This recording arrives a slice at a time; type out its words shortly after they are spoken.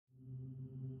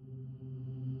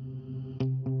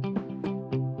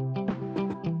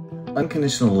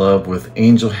Unconditional love with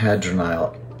Angel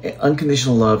Hadraniel.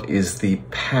 Unconditional love is the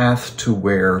path to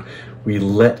where we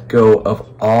let go of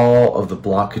all of the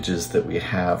blockages that we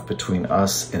have between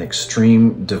us and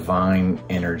extreme divine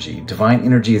energy. Divine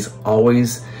energy is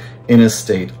always in a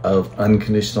state of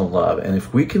unconditional love. And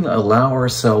if we can allow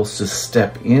ourselves to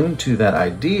step into that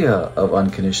idea of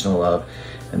unconditional love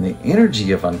and the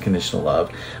energy of unconditional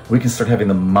love, we can start having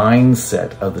the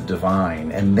mindset of the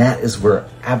divine. And that is where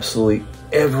absolutely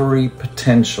every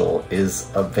potential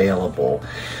is available.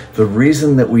 The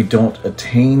reason that we don't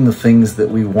attain the things that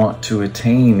we want to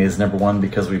attain is, number one,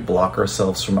 because we block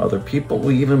ourselves from other people.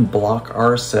 We even block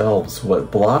ourselves.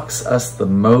 What blocks us the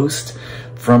most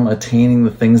from attaining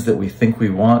the things that we think we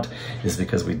want is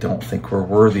because we don't think we're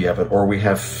worthy of it, or we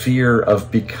have fear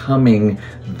of becoming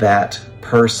that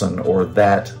person or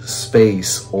that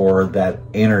space or that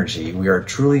energy. We are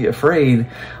truly afraid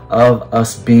of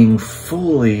us being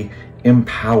fully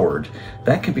empowered.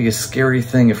 That can be a scary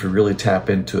thing if we really tap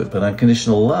into it, but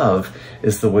unconditional love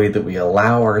is the way that we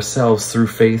allow ourselves through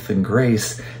faith and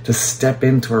grace to step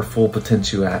into our full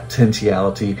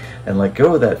potentiality and let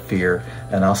go of that fear,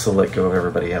 and also let go of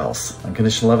everybody else.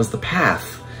 Unconditional love is the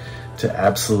path to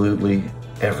absolutely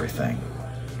everything.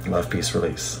 Love, peace,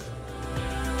 release.